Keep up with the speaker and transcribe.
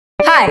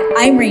Hi,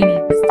 I'm Rainey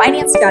with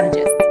Finance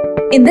Strategists.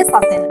 In this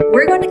lesson,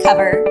 we're going to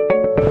cover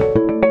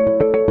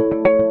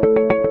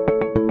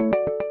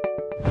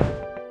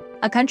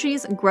a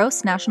country's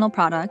gross national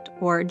product,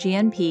 or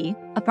GNP,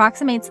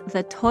 approximates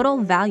the total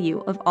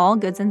value of all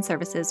goods and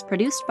services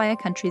produced by a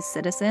country's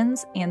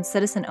citizens and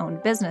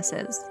citizen-owned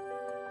businesses.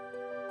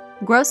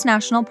 Gross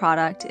national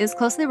product is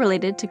closely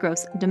related to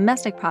gross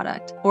domestic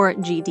product, or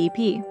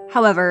GDP.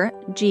 However,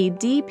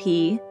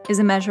 GDP is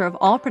a measure of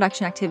all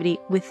production activity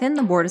within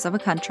the borders of a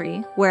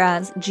country,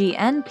 whereas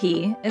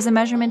GNP is a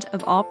measurement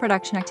of all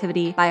production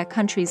activity by a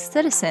country's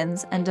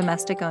citizens and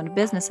domestic-owned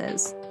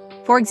businesses.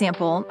 For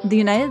example, the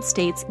United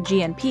States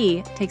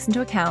GNP takes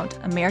into account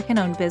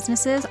American-owned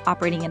businesses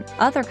operating in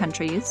other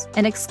countries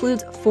and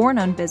excludes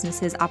foreign-owned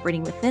businesses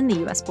operating within the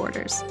U.S.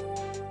 borders.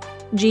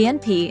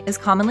 GNP is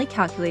commonly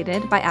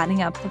calculated by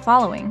adding up the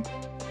following: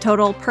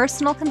 total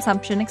personal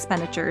consumption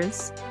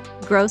expenditures,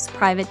 gross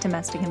private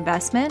domestic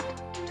investment,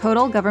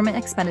 total government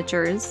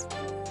expenditures,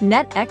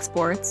 net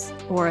exports,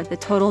 or the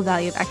total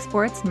value of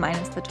exports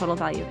minus the total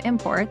value of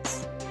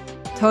imports,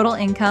 total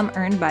income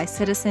earned by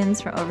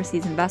citizens from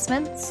overseas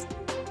investments,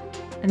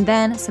 and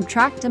then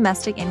subtract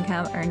domestic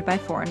income earned by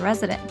foreign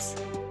residents.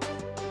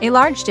 A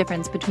large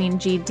difference between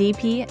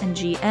GDP and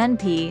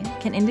GNP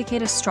can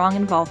indicate a strong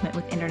involvement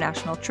with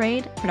international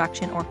trade,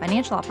 production, or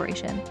financial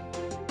operation.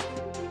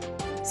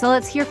 So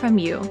let's hear from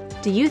you.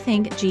 Do you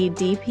think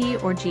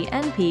GDP or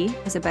GNP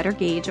is a better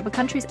gauge of a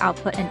country's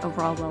output and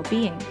overall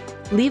well-being?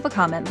 Leave a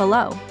comment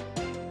below.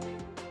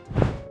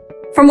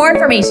 For more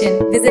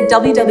information, visit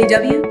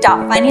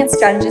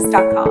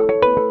www.financestrategist.com.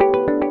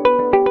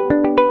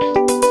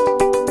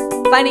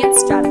 Finance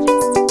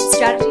Strategist.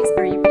 Strategy